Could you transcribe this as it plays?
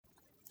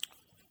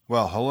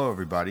Well, hello,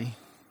 everybody.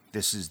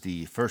 This is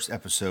the first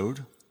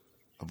episode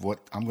of what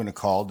I'm going to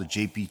call the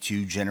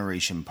JP2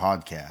 Generation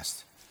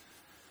Podcast.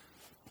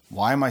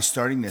 Why am I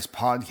starting this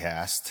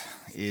podcast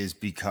is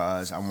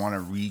because I want to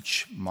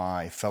reach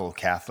my fellow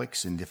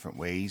Catholics in different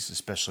ways,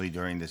 especially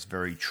during this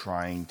very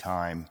trying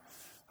time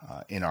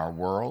in our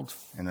world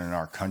and in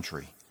our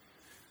country.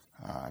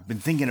 I've been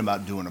thinking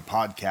about doing a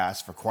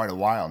podcast for quite a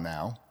while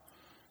now.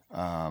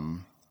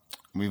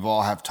 We've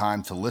all have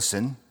time to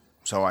listen.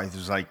 So I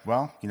was like,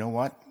 well, you know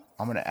what?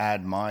 I'm going to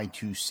add my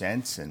 2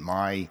 cents and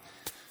my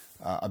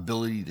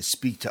ability to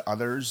speak to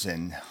others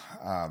and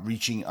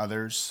reaching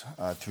others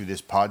through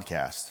this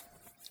podcast.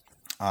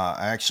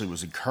 I actually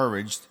was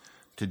encouraged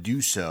to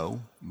do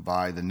so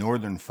by the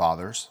Northern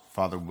Fathers,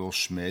 Father Will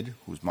Schmid,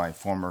 who's my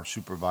former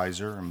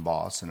supervisor and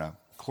boss and a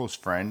close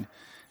friend,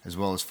 as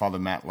well as Father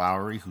Matt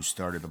Lowry, who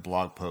started a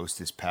blog post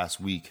this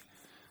past week.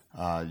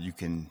 You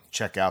can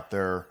check out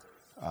their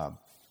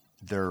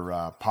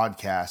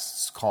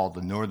podcasts called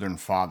the Northern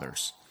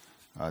Fathers.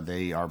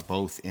 They are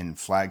both in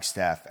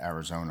Flagstaff,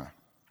 Arizona.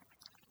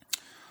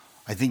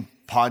 I think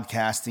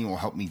podcasting will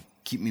help me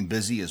keep me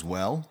busy as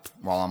well,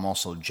 while I'm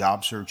also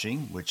job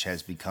searching, which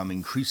has become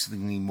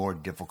increasingly more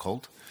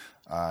difficult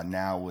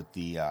now with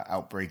the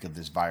outbreak of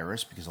this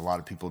virus, because a lot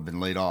of people have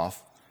been laid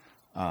off.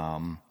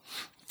 And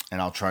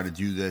I'll try to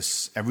do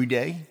this every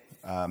day,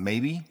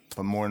 maybe,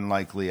 but more than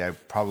likely I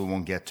probably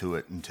won't get to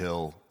it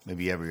until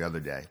maybe every other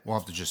day. We'll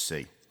have to just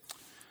see.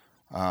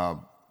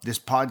 This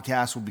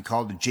podcast will be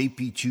called the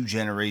JP2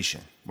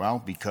 Generation.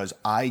 Well, because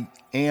I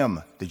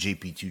am the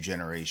JP2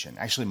 Generation.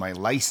 Actually, my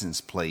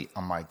license plate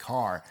on my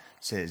car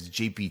says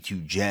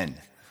JP2 Gen.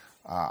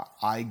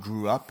 I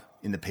grew up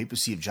in the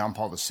papacy of John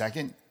Paul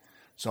II,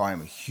 so I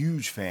am a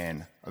huge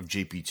fan of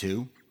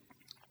JP2,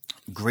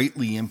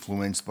 greatly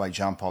influenced by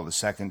John Paul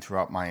II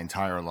throughout my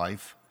entire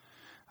life.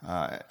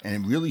 And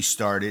it really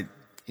started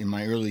in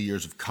my early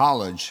years of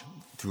college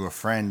through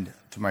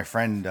my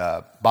friend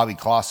Bobby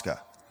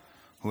Kloska,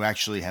 who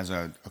actually has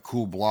a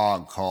cool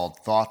blog called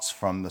Thoughts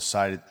from the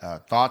Side of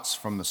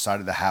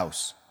the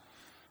House.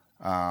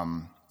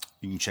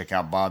 You can check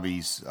out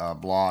Bobby's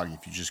blog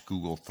if you just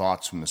Google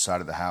Thoughts from the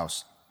Side of the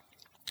House.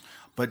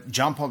 But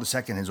John Paul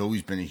II has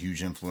always been a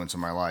huge influence in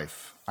my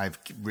life. I've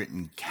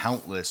written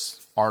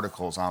countless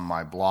articles on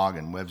my blog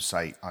and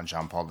website on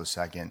John Paul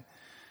II.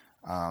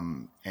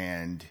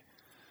 And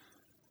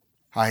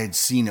I had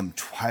seen him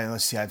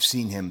twice. I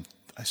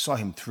saw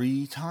him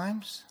 3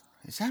 times.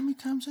 Is that how many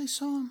times I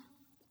saw him?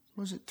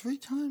 Was it 3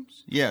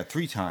 times? Yeah,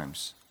 3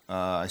 times.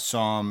 I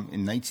saw him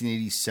in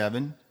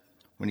 1987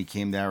 when he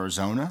came to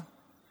Arizona.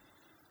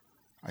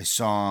 I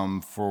saw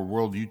him for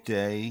World Youth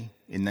Day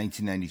in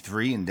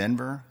 1993 in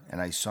Denver,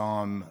 and I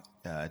saw him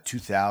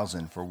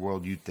 2000 for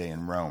World Youth Day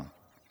in Rome.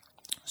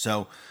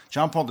 So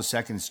John Paul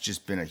II has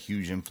just been a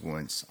huge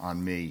influence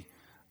on me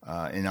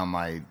and on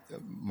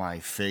my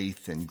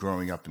faith and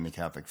growing up in the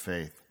Catholic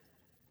faith.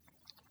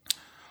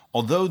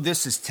 Although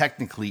this is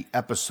technically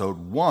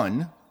episode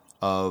 1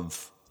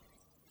 of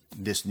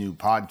this new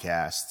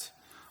podcast,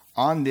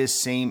 on this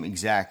same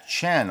exact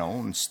channel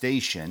and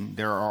station,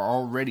 there are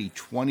already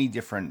 20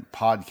 different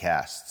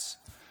podcasts.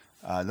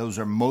 Those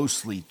are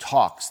mostly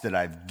talks that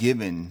I've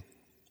given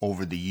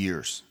over the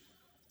years.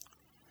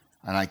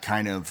 And I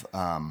kind of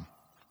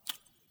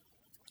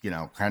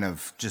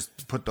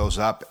just put those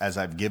up as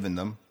I've given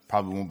them.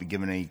 Probably won't be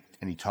giving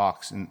any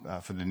talks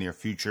for the near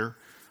future,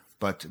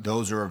 but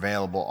those are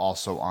available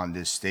also on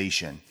this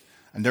station.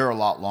 And they're a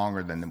lot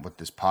longer than what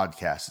this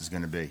podcast is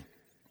going to be.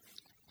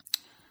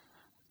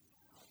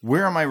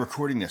 Where am I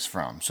recording this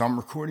from? So I'm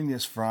recording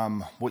this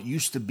from what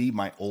used to be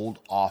my old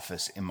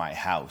office in my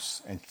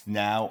house. It's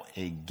now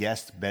a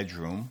guest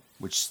bedroom,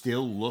 which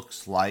still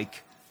looks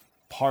like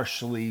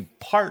partly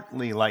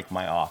like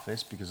my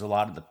office, because a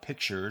lot of the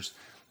pictures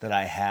that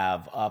I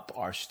have up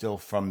are still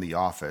from the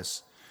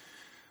office.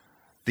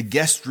 The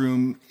guest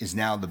room is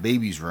now the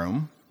baby's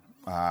room.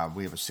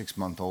 We have a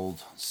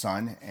 6-month-old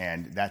son,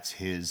 and that's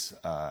his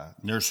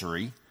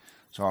nursery,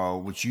 so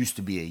which used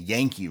to be a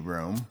Yankee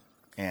room.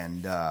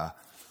 And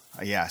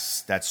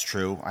yes, that's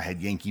true. I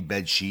had Yankee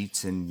bed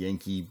sheets and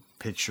Yankee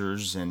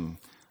pictures, and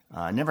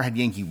I never had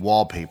Yankee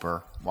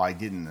wallpaper. Well, I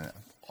did in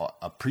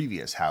a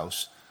previous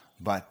house,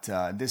 but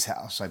this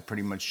house I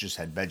pretty much just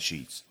had bed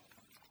sheets.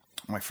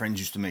 My friends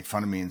used to make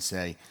fun of me and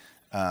say,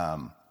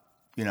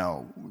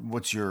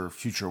 what's your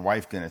future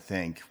wife going to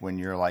think when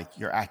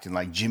you're acting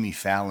like Jimmy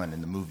Fallon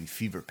in the movie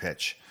Fever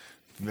Pitch?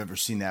 If you've ever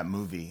seen that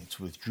movie, it's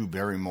with Drew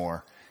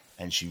Barrymore,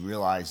 and she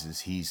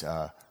realizes he's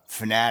a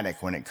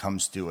fanatic when it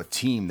comes to a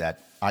team that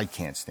I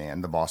can't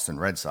stand, the Boston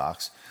Red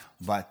Sox.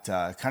 But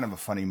kind of a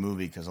funny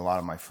movie, because a lot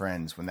of my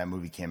friends, when that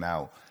movie came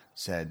out,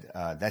 said,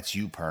 "That's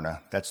you,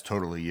 Perna. That's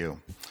totally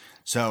you."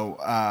 So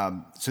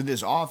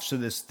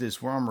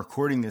this where I'm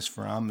recording this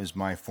from is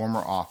my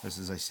former office,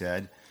 as I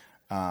said.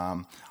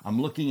 I'm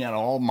looking at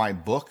all my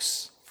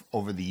books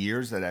over the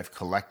years that I've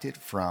collected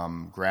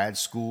from grad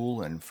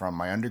school and from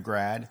my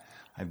undergrad.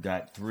 I've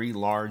got 3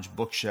 large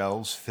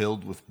bookshelves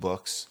filled with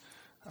books,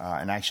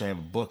 and actually I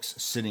have books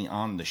sitting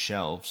on the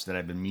shelves that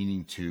I've been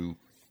meaning to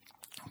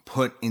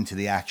put into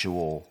the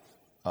actual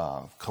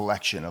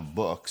collection of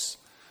books.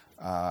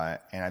 And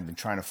I've been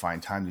trying to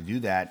find time to do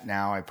that.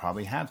 Now I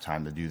probably have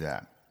time to do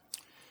that.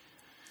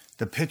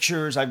 The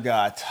pictures, I've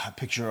got a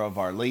picture of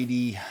Our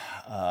Lady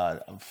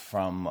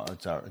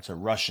it's a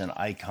Russian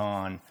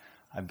icon.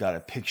 I've got a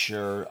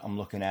picture I'm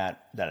looking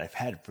at that I've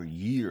had for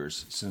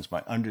years, since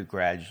my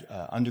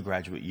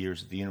undergraduate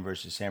years at the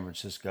University of San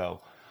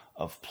Francisco,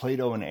 of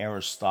Plato and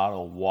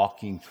Aristotle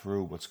walking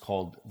through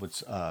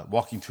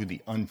walking through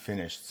the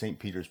unfinished St.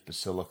 Peter's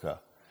Basilica.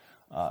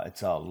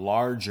 It's a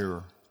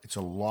larger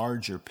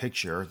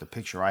picture. The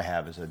picture I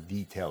have is a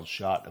detailed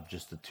shot of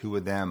just the two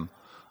of them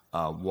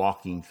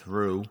walking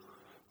through.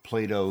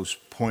 Plato's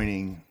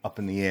pointing up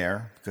in the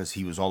air because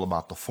he was all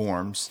about the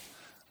forms,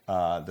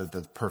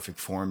 the perfect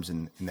forms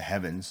in the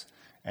heavens,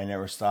 and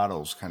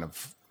Aristotle's kind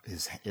of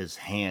his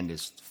hand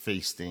is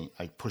facing,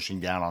 like pushing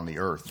down on the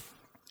earth,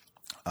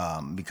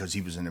 because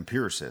he was an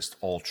empiricist.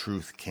 All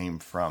truth came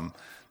from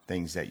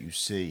things that you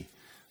see.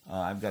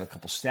 I've got a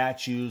couple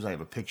statues. I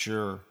have a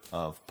picture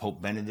of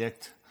Pope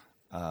Benedict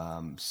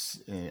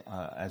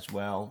as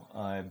well.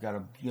 I've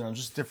got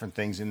just different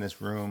things in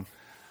this room.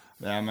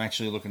 I'm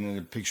actually looking at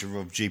a picture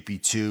of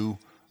JP2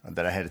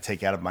 that I had to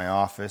take out of my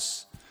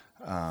office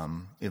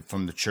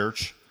from the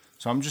church.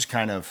 So I'm just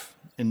kind of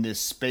in this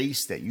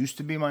space that used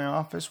to be my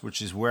office,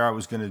 which is where I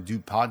was going to do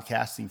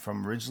podcasting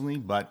from originally.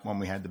 But when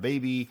we had the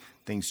baby,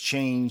 things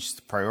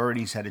changed.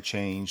 Priorities had to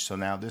change. So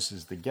now this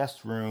is the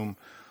guest room,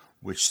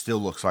 which still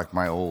looks like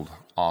my old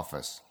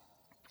office.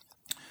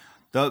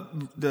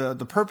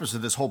 The purpose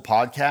of this whole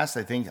podcast,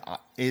 I think,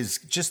 is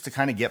just to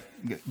kind of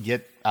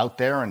get out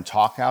there and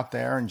talk out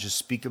there and just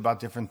speak about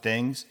different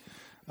things.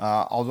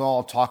 Although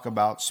I'll talk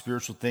about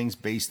spiritual things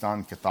based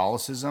on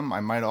Catholicism, I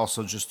might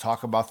also just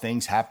talk about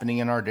things happening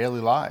in our daily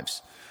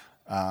lives,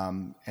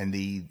 and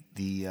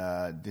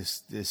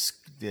this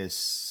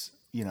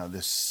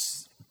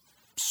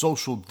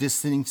social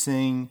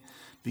distancing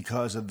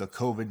because of the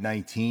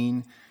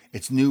COVID-19.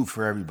 It's new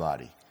for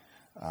everybody.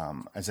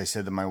 As I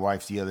said to my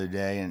wife the other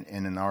day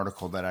in an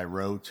article that I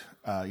wrote,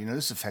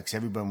 this affects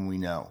everyone we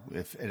know.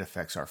 If it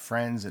affects our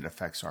friends, it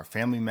affects our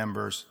family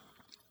members.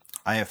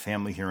 I have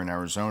family here in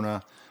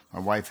Arizona. My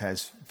wife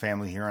has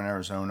family here in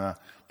Arizona,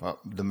 but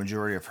the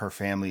majority of her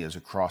family is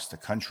across the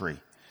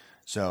country.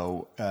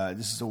 So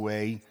this is a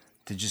way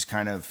to just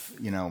kind of,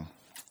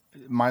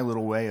 my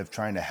little way of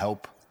trying to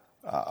help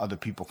other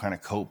people kind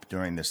of cope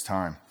during this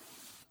time.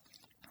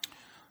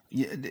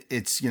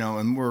 It's,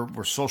 and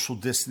we're social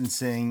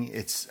distancing.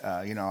 It's,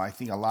 I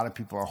think a lot of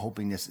people are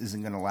hoping this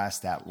isn't going to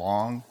last that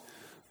long.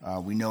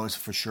 We know it's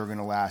for sure going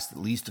to last at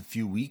least a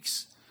few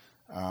weeks.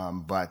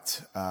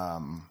 But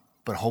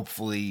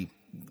hopefully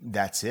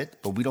that's it.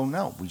 But we don't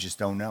know. We just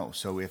don't know.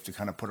 So we have to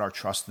kind of put our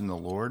trust in the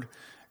Lord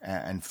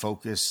and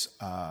focus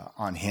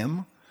on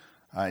Him.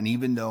 And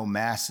even though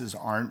masses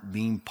aren't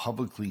being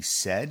publicly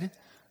said,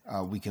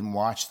 we can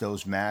watch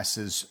those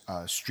masses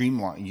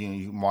streamline.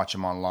 You can watch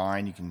them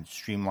online. You can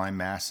streamline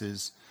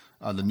masses.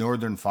 The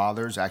Northern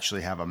Fathers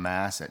actually have a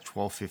mass at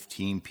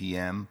 12:15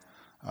 p.m.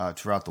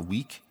 Throughout the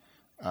week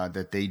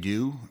that they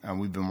do, and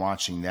we've been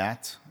watching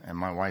that. And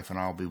my wife and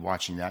I will be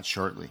watching that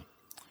shortly.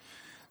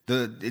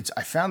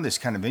 I found this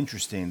kind of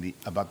interesting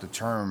about the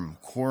term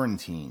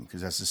quarantine,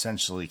 because that's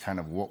essentially kind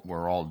of what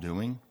we're all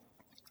doing.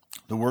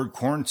 The word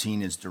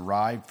quarantine is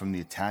derived from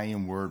the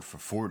Italian word for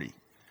 40.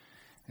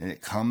 And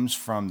it comes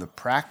from the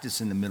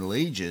practice in the Middle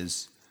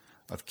Ages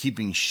of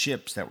keeping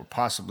ships that were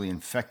possibly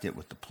infected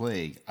with the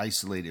plague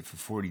isolated for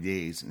 40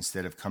 days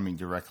instead of coming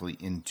directly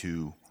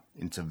into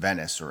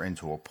Venice or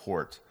into a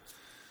port.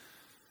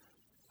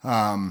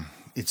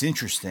 It's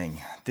interesting.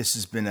 This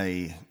has been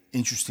a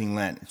interesting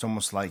Lent. It's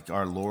almost like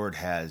our Lord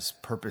has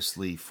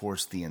purposely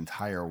forced the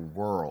entire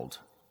world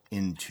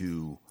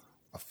into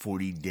a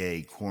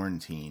 40-day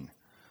quarantine.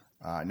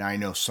 Now I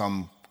know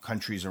some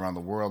countries around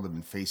the world have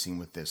been facing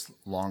with this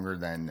longer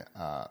than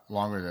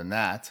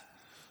that.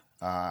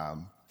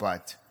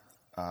 But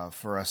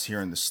for us here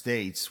in the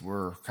States,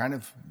 we're kind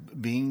of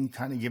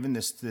given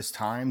this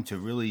time to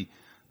really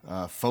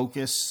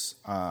focus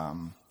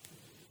on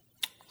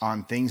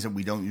things that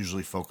we don't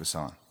usually focus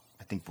on.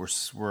 I think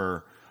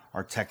we're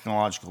our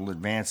technological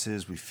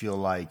advances. We feel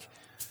like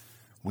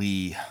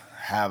we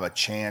have a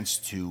chance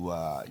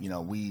to,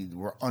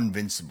 we're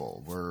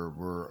invincible.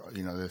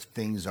 The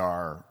things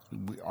are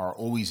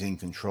always in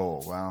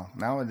control. Well,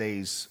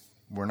 nowadays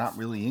we're not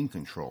really in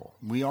control.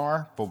 We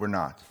are, but we're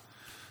not.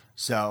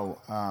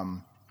 So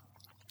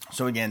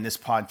again, this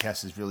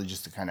podcast is really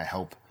just to kind of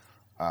help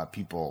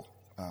people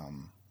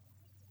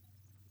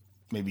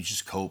maybe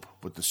just cope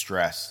with the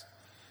stress.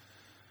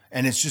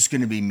 And it's just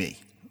going to be me.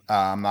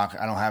 I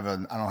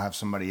don't have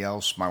somebody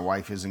else. My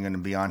wife isn't going to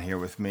be on here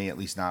with me, at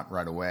least not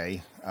right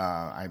away,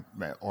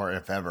 or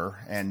if ever.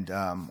 And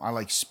I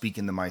like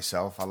speaking to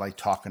myself. I like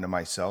talking to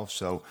myself.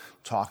 So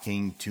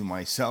talking to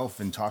myself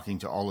and talking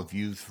to all of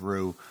you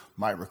through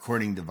my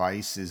recording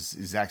device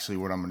is actually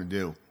what I'm going to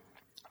do.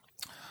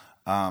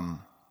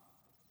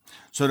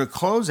 So to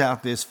close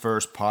out this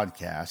first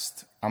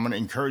podcast, I'm going to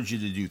encourage you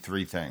to do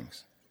three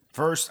things.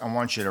 First, I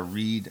want you to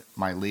read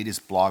my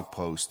latest blog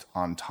post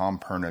on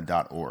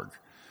tomperna.org.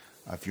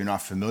 If you're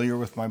not familiar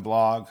with my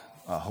blog,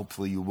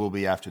 hopefully you will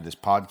be after this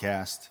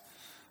podcast.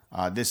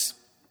 This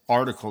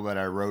article that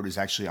I wrote is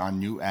actually on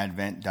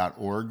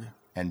newadvent.org,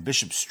 and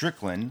Bishop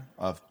Strickland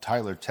of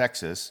Tyler,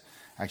 Texas,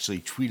 actually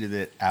tweeted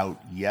it out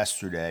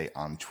yesterday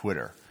on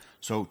Twitter.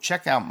 So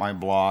check out my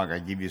blog. I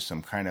give you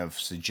some kind of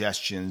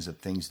suggestions of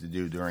things to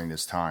do during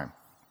this time.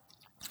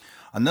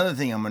 Another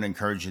thing I'm going to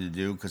encourage you to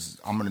do, because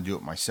I'm going to do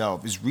it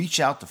myself, is reach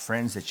out to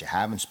friends that you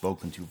haven't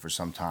spoken to for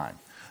some time.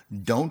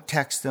 Don't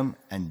text them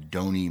and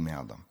don't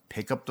email them.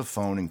 Pick up the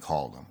phone and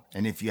call them.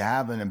 And if you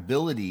have an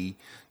ability,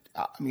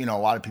 a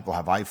lot of people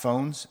have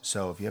iPhones.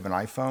 So if you have an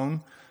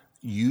iPhone,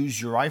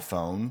 use your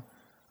iPhone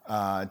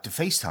to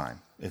FaceTime.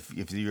 If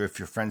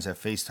your friends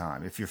have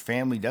FaceTime. If your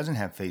family doesn't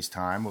have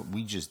FaceTime, what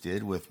we just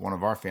did with one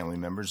of our family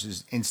members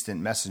is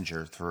instant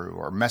messenger through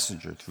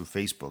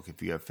Facebook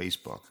if you have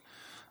Facebook.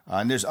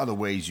 And there's other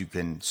ways you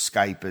can.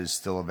 Skype is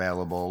still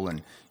available,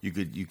 and you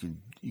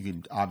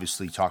could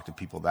obviously talk to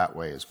people that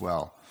way as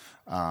well.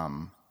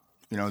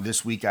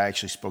 This week I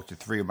actually spoke to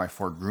 3 of my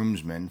 4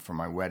 groomsmen for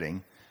my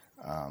wedding.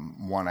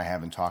 One I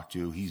haven't talked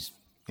to; he's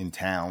in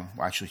town.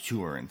 Well, actually,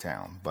 2 are in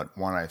town, but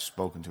one I've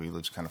spoken to. He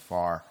lives kind of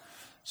far,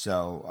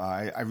 so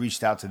I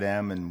reached out to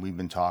them, and we've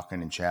been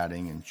talking and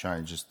chatting and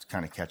trying to just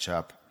kind of catch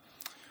up.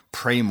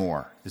 Pray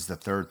more is the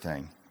third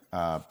thing.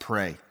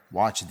 Pray.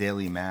 Watch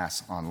daily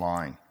mass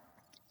online.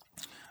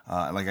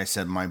 Like I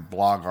said, my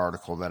blog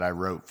article that I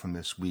wrote from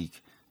this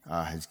week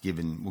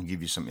will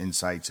give you some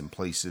insights and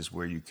places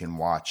where you can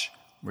watch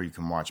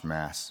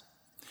mass.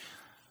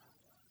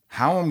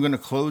 How I'm going to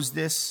close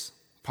this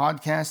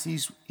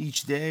podcast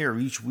each day or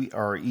each week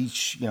or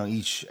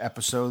each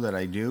episode that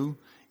I do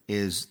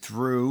is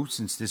through,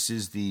 since this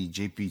is the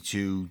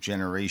JP2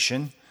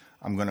 generation,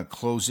 I'm going to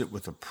close it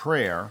with a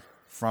prayer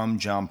from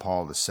John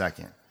Paul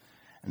II.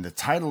 And the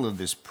title of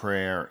this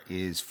prayer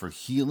is For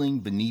Healing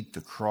Beneath the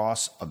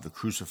Cross of the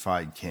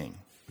Crucified King,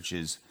 which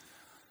is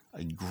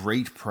a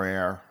great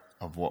prayer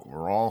of what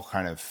we're all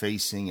kind of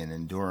facing and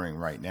enduring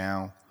right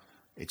now.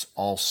 It's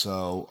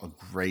also a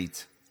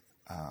great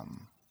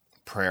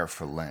prayer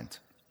for Lent.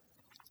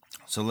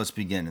 So let's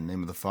begin. In the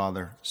name of the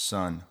Father,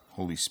 Son,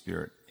 Holy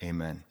Spirit.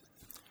 Amen.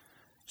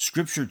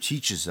 Scripture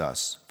teaches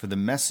us, for the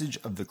message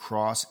of the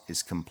cross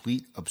is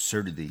complete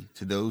absurdity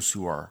to those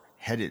who are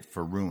headed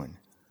for ruin.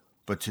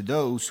 But to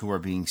those who are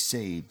being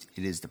saved,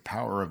 it is the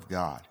power of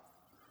God.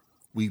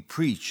 We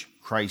preach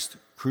Christ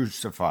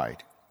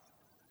crucified,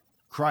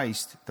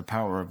 Christ the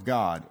power of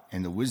God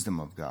and the wisdom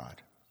of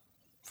God.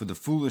 For the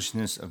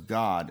foolishness of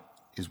God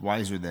is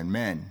wiser than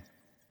men,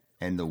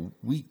 and the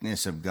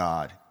weakness of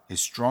God is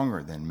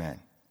stronger than men.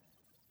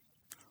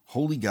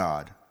 Holy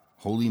God,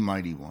 Holy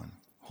Mighty One,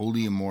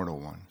 Holy Immortal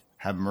One,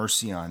 have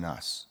mercy on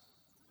us.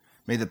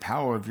 May the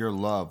power of your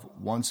love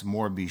once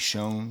more be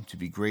shown to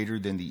be greater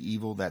than the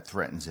evil that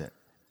threatens it.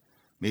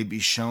 May it be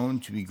shown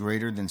to be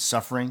greater than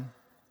suffering.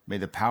 May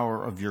the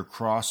power of your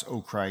cross,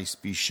 O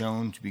Christ, be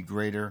shown to be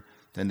greater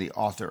than the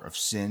author of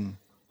sin,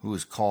 who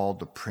is called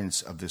the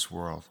prince of this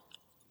world.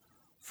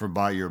 For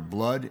by your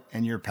blood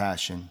and your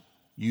passion,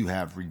 you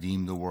have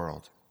redeemed the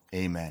world.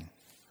 Amen.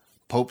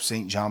 Pope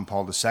St. John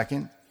Paul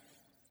II,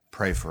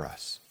 pray for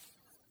us.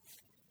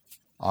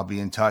 I'll be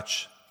in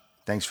touch.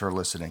 Thanks for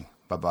listening.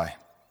 Bye-bye.